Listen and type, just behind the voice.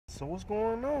So what's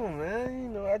going on, man? You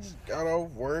know, I just got off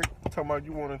work. Talking about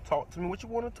you want to talk to me. What you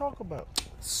want to talk about?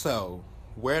 So,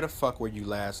 where the fuck were you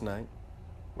last night?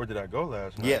 Where did I go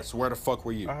last night? Yes, where the fuck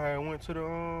were you? I went to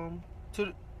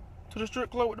the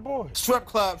strip club with the boys. Strip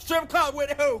club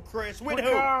with who, Chris? With who?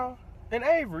 Kyle and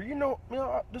Avery. You know,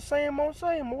 the same old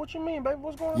same. What you mean, baby?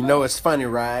 What's going on? You know it's funny,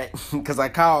 right? Because I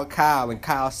called Kyle and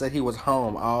Kyle said he was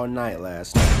home all night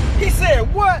last night. He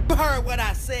said what? You heard what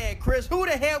I said, Chris. Who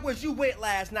the hell was you with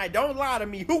last night? Don't lie to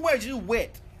me. Who was you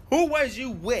with? Who was you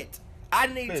with? I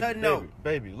need to know.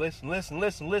 Baby, listen.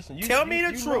 You, Tell me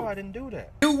the truth. Know I didn't do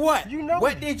that. Do what? You know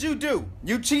what me. did you do?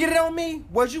 You cheated on me?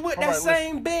 Was you with that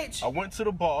same bitch? I went to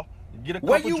the bar, get a couple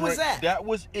Where you drinks. was at? That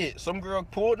was it. Some girl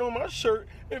pulled on my shirt,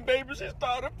 and baby, she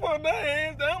started putting her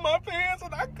hands down my pants,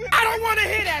 and I couldn't. I don't want to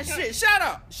hear that shit.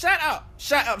 Shut up.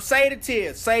 Say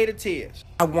the tears.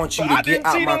 I want you to get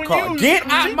out my car. Get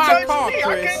out my car,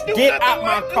 Chris. Get out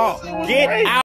my car. Get out.